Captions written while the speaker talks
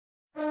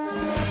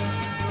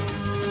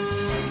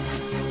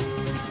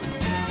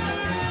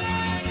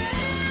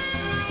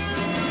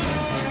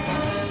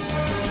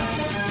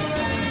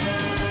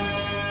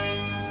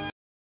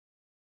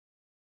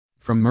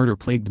From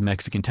murder-plagued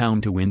Mexican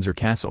town to Windsor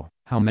Castle,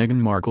 how Meghan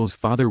Markle's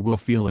father will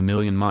feel a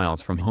million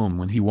miles from home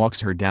when he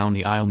walks her down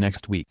the aisle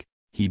next week.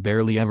 He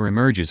barely ever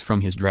emerges from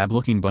his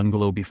drab-looking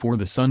bungalow before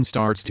the sun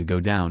starts to go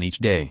down each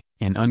day,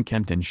 an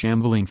unkempt and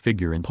shambling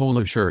figure in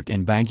polo shirt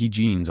and baggy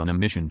jeans on a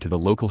mission to the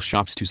local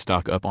shops to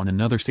stock up on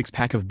another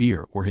six-pack of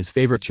beer or his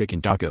favorite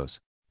chicken tacos.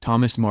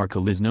 Thomas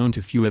Markle is known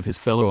to few of his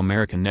fellow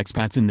American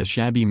expats in the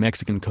shabby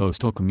Mexican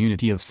coastal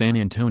community of San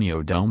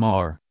Antonio del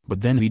Mar,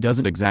 but then he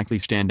doesn't exactly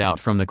stand out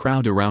from the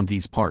crowd around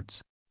these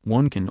parts.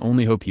 One can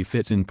only hope he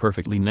fits in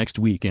perfectly next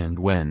weekend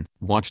when,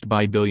 watched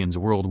by billions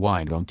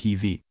worldwide on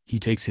TV, he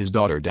takes his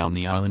daughter down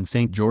the aisle in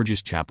St.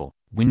 George's Chapel,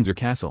 Windsor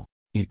Castle.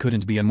 It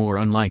couldn't be a more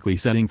unlikely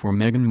setting for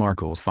Meghan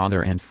Markle's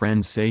father, and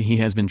friends say he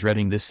has been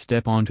dreading this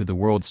step onto the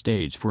world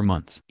stage for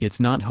months. It's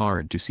not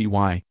hard to see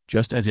why,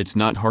 just as it's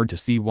not hard to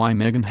see why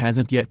Meghan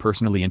hasn't yet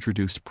personally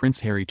introduced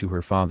Prince Harry to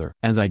her father.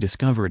 As I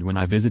discovered when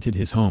I visited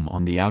his home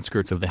on the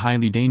outskirts of the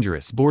highly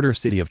dangerous border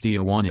city of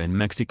Tijuana in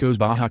Mexico's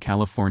Baja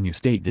California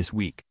state this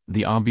week,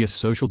 the obvious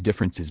social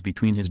differences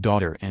between his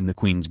daughter and the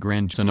Queen's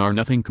grandson are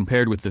nothing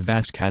compared with the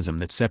vast chasm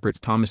that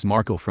separates Thomas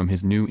Markle from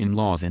his new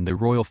in-laws and the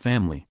royal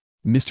family.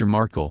 Mr.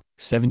 Markle,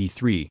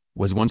 73,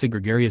 was once a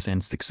gregarious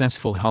and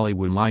successful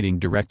Hollywood lighting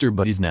director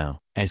but is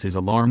now, as his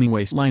alarming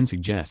waistline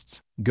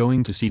suggests,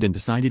 going to seek a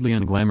decidedly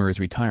unglamorous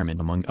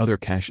retirement among other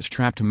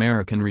cash-strapped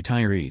American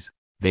retirees.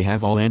 They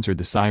have all answered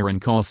the siren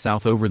call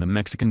south over the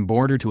Mexican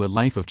border to a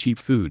life of cheap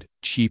food,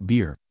 cheap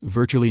beer,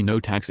 virtually no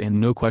tax and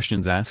no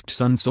questions asked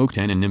sun-soaked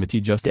anonymity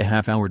just a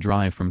half-hour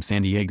drive from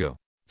San Diego.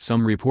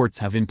 Some reports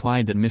have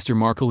implied that Mr.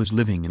 Markle is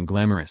living in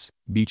glamorous,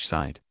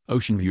 beachside,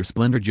 ocean view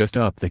splendor just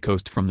up the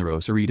coast from the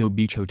Rosarito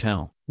Beach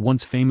Hotel,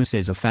 once famous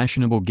as a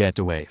fashionable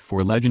getaway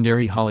for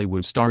legendary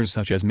Hollywood stars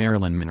such as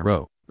Marilyn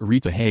Monroe,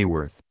 Rita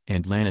Hayworth,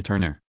 and Lana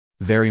Turner.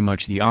 Very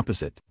much the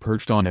opposite.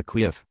 Perched on a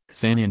cliff,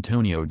 San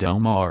Antonio del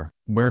Mar,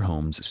 where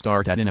homes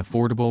start at an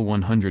affordable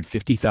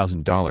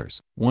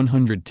 $150,000,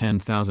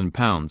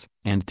 £110,000,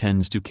 and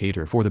tends to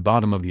cater for the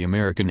bottom of the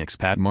American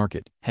expat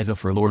market, has a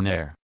forlorn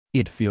air.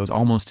 It feels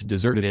almost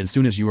deserted as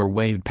soon as you are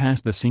waved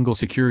past the single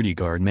security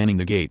guard manning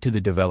the gate to the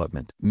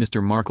development.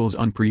 Mr. Markle's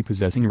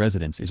unprepossessing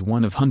residence is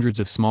one of hundreds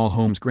of small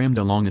homes crammed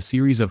along a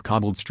series of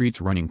cobbled streets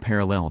running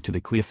parallel to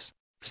the cliffs.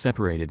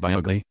 Separated by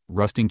ugly,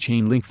 rusting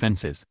chain-link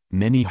fences,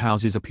 many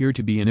houses appear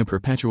to be in a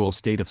perpetual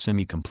state of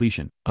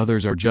semi-completion.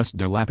 Others are just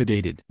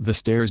dilapidated. The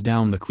stairs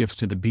down the cliffs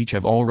to the beach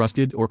have all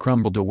rusted or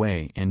crumbled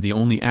away, and the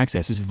only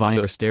access is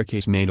via a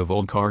staircase made of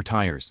old car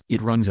tires.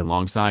 It runs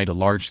alongside a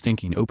large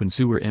stinking open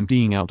sewer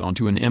emptying out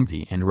onto an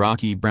empty and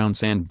rocky brown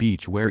sand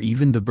beach where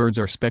even the birds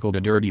are speckled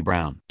a dirty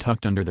brown.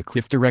 Tucked under the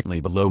cliff directly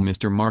below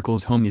Mr.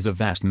 Markle's home is a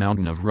vast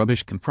mountain of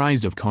rubbish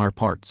comprised of car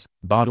parts,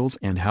 bottles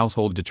and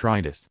household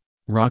detritus.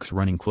 Rocks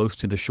running close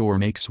to the shore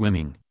make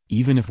swimming,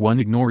 even if one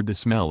ignored the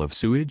smell of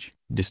sewage,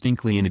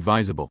 distinctly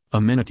inadvisable.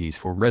 Amenities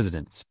for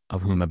residents,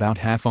 of whom about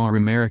half are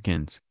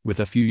Americans, with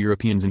a few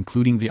Europeans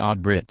including the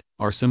odd Brit,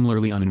 are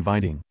similarly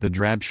uninviting. The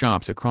drab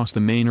shops across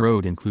the main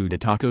road include a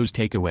tacos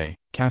takeaway,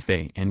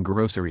 cafe and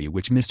grocery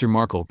which Mr.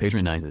 Markle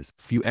patronizes.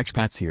 Few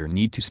expats here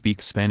need to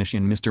speak Spanish,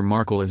 and Mr.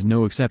 Markle is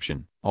no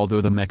exception,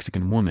 although the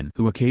Mexican woman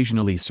who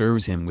occasionally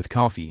serves him with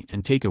coffee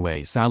and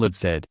takeaway salad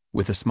said,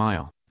 with a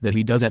smile, that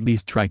he does at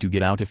least try to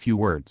get out a few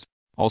words.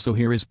 Also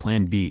here is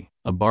Plan B,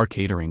 a bar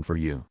catering for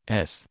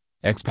U.S.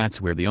 expats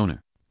where the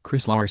owner,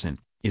 Chris Larson,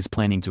 is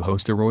planning to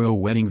host a royal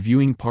wedding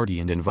viewing party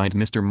and invite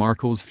Mr.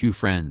 Markle's few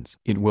friends.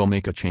 It will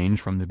make a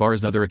change from the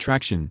bar's other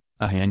attraction,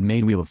 a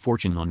handmade wheel of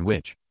fortune on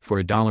which,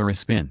 for $1 a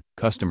spin,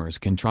 customers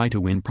can try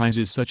to win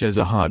prizes such as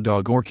a hot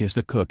dog or kiss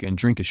the cook and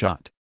drink a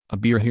shot. A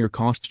beer here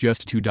costs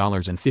just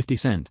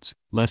 $2.50,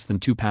 less than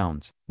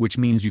 £2, which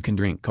means you can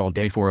drink all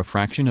day for a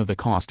fraction of the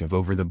cost of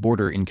over the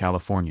border in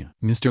California.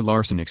 Mr.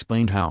 Larson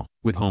explained how,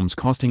 with homes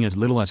costing as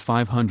little as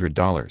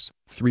 $500,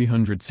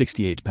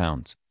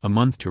 £368, a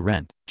month to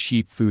rent,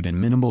 cheap food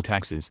and minimal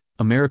taxes,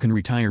 American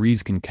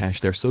retirees can cash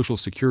their Social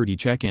Security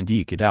check and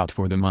eke it out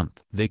for the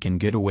month. They can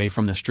get away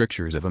from the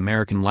strictures of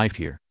American life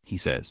here, he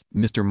says.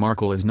 Mr.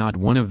 Markle is not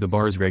one of the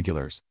bar's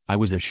regulars, I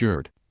was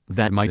assured.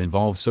 That might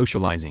involve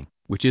socializing,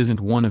 which isn't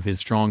one of his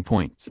strong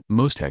points.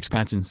 Most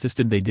expats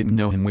insisted they didn't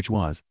know him, which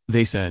was,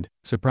 they said,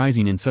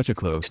 surprising in such a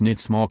close-knit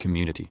small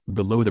community.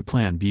 Below the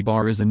Plan B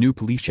bar is a new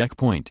police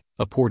checkpoint,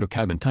 a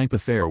porta-cabin type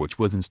affair which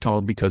was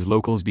installed because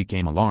locals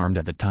became alarmed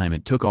at the time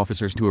it took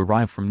officers to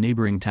arrive from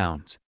neighboring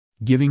towns.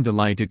 Giving the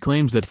lie, it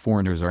claims that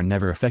foreigners are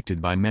never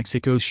affected by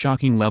Mexico's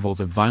shocking levels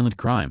of violent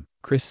crime.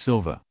 Chris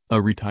Silva,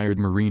 a retired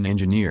marine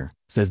engineer,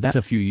 says that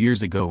a few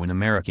years ago an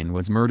American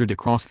was murdered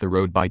across the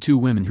road by two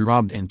women who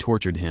robbed and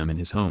tortured him in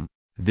his home.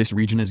 This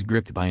region is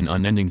gripped by an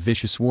unending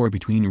vicious war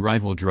between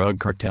rival drug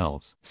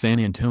cartels.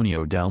 San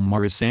Antonio del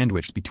Mar is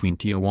sandwiched between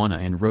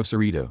Tijuana and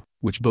Rosarito,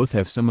 which both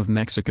have some of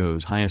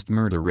Mexico's highest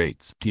murder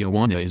rates.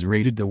 Tijuana is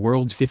rated the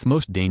world's 5th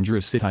most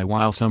dangerous city,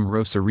 while some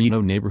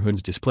Rosarito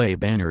neighborhoods display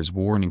banners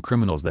warning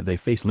criminals that they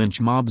face lynch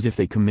mobs if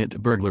they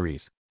commit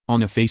burglaries.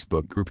 On a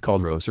Facebook group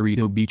called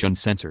Rosarito Beach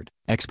Uncensored,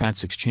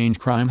 expats exchange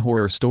crime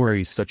horror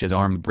stories such as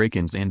armed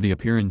break-ins and the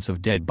appearance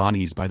of dead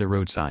bodies by the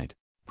roadside.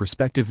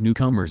 Prospective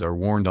newcomers are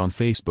warned on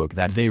Facebook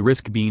that they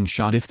risk being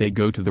shot if they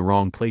go to the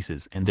wrong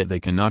places and that they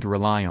cannot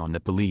rely on the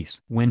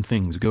police. When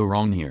things go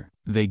wrong here,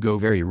 they go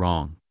very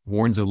wrong,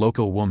 warns a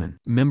local woman.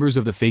 Members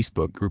of the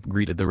Facebook group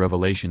greeted the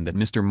revelation that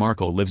Mr.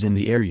 Markle lives in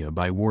the area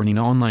by warning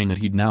online that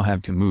he'd now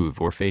have to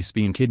move or face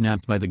being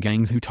kidnapped by the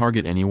gangs who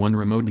target anyone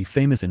remotely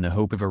famous in the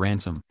hope of a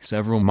ransom.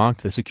 Several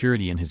mocked the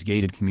security in his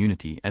gated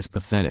community as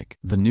pathetic.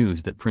 The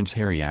news that Prince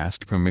Harry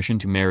asked permission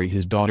to marry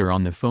his daughter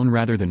on the phone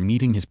rather than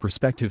meeting his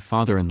prospective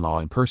father-in-law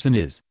in person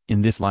is,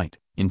 in this light,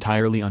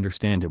 entirely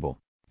understandable.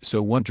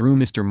 So what drew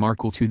Mr.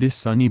 Markle to this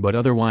sunny but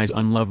otherwise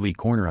unlovely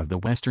corner of the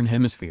Western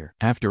Hemisphere?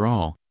 After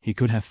all, he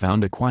could have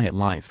found a quiet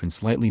life in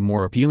slightly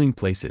more appealing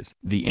places.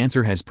 The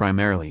answer has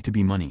primarily to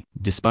be money.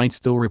 Despite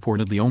still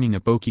reportedly owning a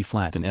pokey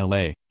flat in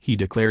LA, he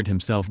declared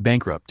himself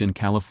bankrupt in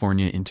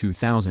California in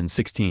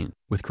 2016,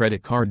 with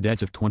credit card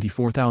debts of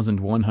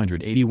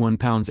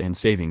 £24,181 and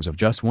savings of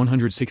just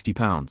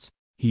 £160.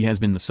 He has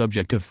been the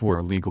subject of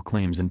 4 legal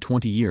claims in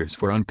 20 years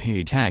for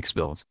unpaid tax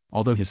bills,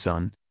 although his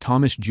son,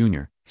 Thomas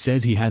Jr.,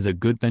 says he has a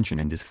good pension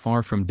and is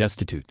far from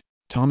destitute.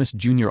 Thomas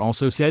Jr.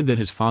 also said that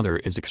his father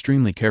is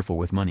extremely careful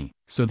with money,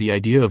 so the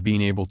idea of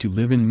being able to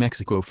live in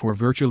Mexico for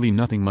virtually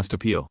nothing must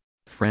appeal.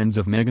 Friends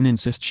of Meghan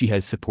insist she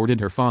has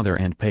supported her father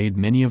and paid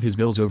many of his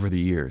bills over the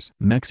years.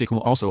 Mexico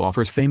also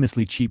offers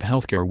famously cheap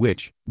healthcare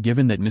which,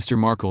 given that Mr.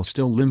 Markle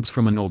still limps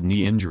from an old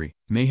knee injury,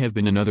 may have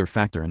been another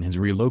factor in his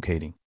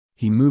relocating.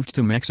 He moved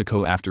to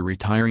Mexico after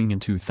retiring in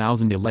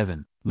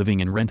 2011,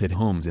 living in rented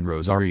homes in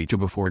Rosarito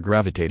before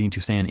gravitating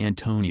to San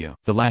Antonio.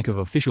 The lack of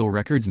official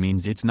records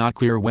means it's not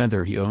clear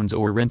whether he owns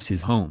or rents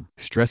his home.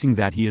 Stressing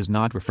that he is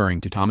not referring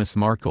to Thomas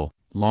Markle,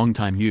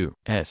 longtime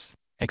U.S.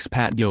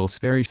 expat Gil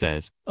Sperry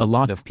says, "A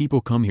lot of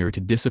people come here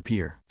to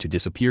disappear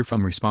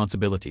from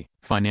responsibility,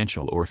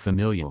 financial or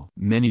familial.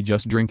 Many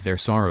just drink their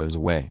sorrows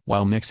away."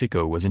 While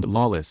Mexico wasn't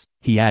lawless,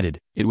 he added,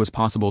 it was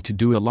possible to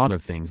do a lot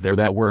of things there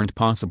that weren't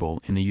possible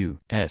in the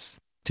U.S.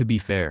 To be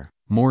fair,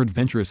 more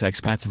adventurous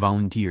expats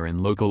volunteer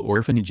in local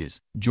orphanages,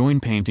 join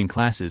painting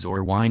classes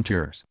or wine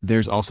tours.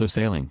 There's also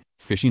sailing,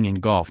 fishing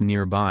and golf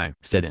nearby.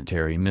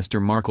 Sedentary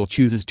Mr. Markle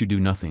chooses to do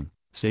nothing,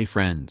 say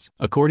friends.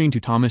 According to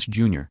Thomas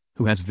Jr.,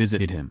 who has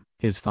visited him,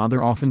 his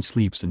father often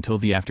sleeps until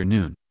the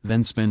afternoon,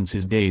 then spends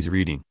his days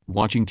reading,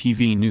 watching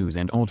TV news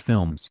and old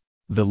films.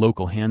 The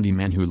local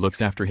handyman who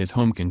looks after his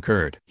home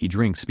concurred. He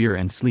drinks beer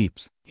and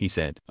sleeps, he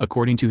said.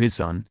 According to his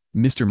son,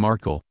 Mr.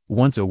 Markle,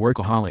 once a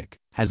workaholic,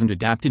 hasn't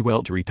adapted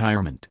well to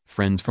retirement.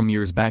 Friends from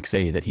years back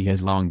say that he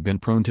has long been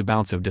prone to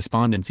bouts of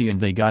despondency and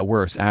they got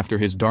worse after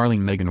his darling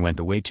Meghan went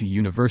away to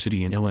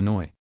university in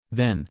Illinois.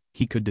 Then,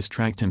 he could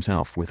distract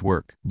himself with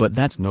work. But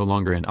that's no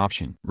longer an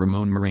option.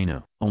 Ramon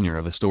Moreno, owner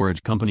of a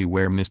storage company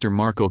where Mr.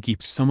 Markle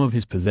keeps some of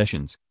his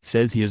possessions,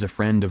 says he is a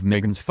friend of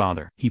Meghan's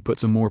father. He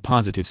puts a more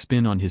positive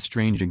spin on his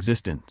strange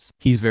existence.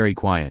 He's very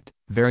quiet,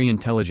 very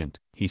intelligent,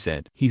 he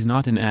said. He's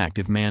not an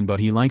active man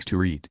but he likes to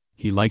read.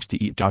 He likes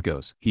to eat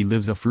tacos. He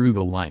lives a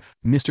frugal life.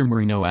 Mr.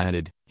 Moreno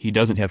added, he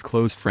doesn't have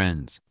close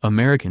friends.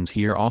 Americans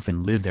here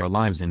often live their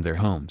lives in their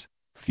homes.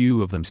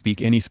 Few of them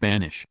speak any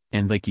Spanish,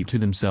 and they keep to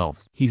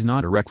themselves. He's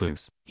not a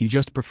recluse, he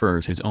just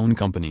prefers his own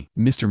company.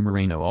 Mr.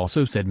 Moreno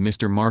also said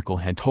Mr. Markle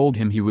had told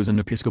him he was an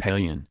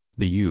Episcopalian,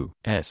 the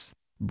U.S.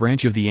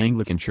 branch of the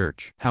Anglican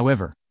Church.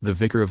 However, the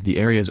vicar of the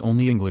area's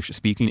only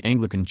English-speaking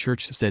Anglican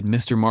church said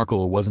Mr.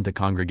 Markle wasn't a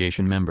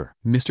congregation member.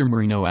 Mr.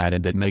 Moreno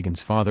added that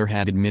Meghan's father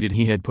had admitted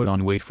he had put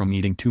on weight from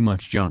eating too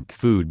much junk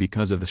food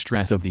because of the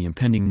stress of the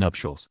impending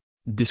nuptials.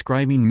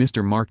 Describing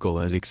Mr. Markle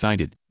as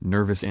excited,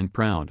 nervous and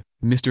proud,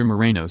 Mr.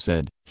 Moreno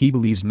said, he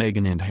believes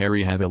Meghan and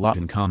Harry have a lot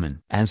in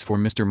common. As for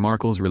Mr.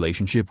 Markle's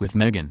relationship with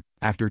Meghan,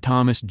 after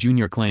Thomas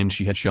Jr. claimed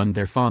she had shunned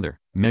their father,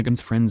 Meghan's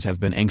friends have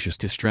been anxious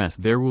to stress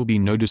there will be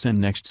no descent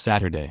next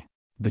Saturday.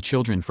 The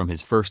children from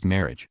his first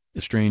marriage,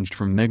 estranged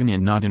from Meghan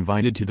and not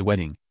invited to the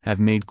wedding, have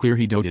made clear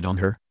he doted on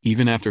her,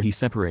 even after he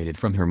separated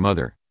from her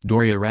mother,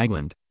 Doria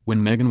Ragland,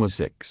 when Meghan was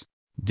 6.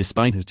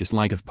 Despite his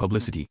dislike of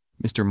publicity,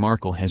 Mr.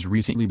 Markle has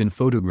recently been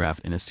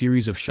photographed in a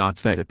series of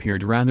shots that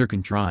appeared rather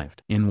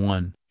contrived. In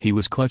one, he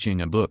was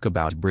clutching a book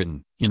about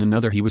Britain, in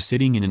another he was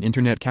sitting in an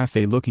internet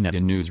cafe looking at a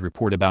news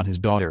report about his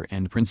daughter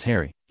and Prince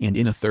Harry, and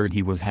in a third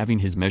he was having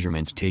his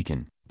measurements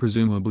taken,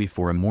 presumably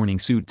for a morning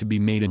suit to be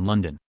made in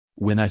London.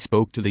 When I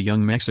spoke to the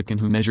young Mexican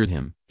who measured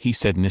him, he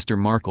said Mr.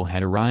 Markle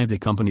had arrived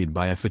accompanied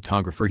by a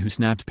photographer who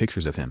snapped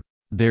pictures of him.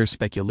 There's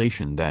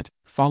speculation that,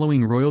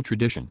 following royal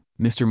tradition,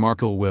 Mr.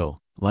 Markle will,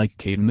 like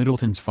Kate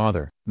Middleton's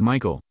father,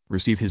 Michael,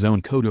 receive his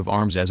own coat of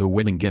arms as a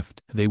wedding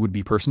gift. They would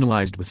be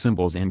personalized with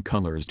symbols and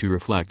colors to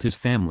reflect his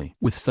family.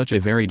 With such a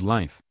varied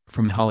life,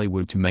 from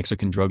Hollywood to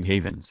Mexican drug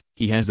havens,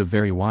 he has a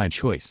very wide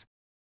choice.